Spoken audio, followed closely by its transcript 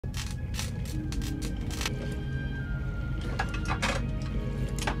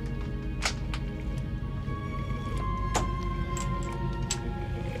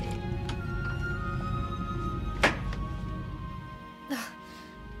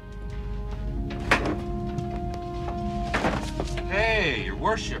Hey, Your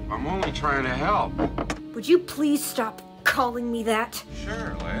Worship, I'm only trying to help. Would you please stop calling me that?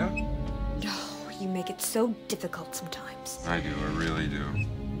 Sure, Leia. Oh, you make it so difficult sometimes. I do, I really do.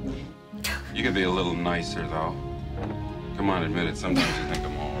 You could be a little nicer, though. Come on, admit it, sometimes you think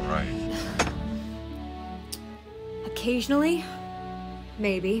I'm all right. Occasionally,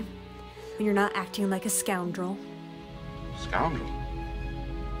 maybe, when you're not acting like a scoundrel. Scoundrel?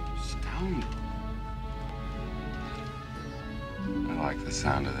 Scoundrel? I like the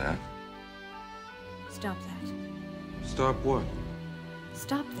sound of that. Stop that. Stop what?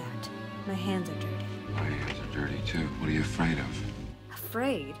 Stop that. My hands are dirty. My hands are dirty, too. What are you afraid of?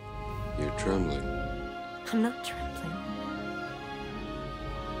 Afraid? You're trembling. I'm not trembling.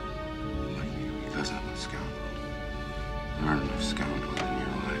 You like me because I'm a scoundrel. There aren't enough scoundrels in your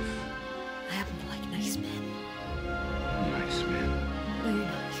life. I happen to like nice men. Nice man. No, you're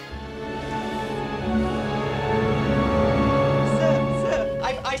not. Sir,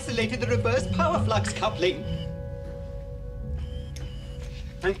 I've isolated the reverse power flux coupling.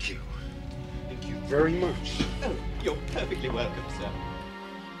 Thank you. Thank you very much. Oh, you're perfectly welcome, sir.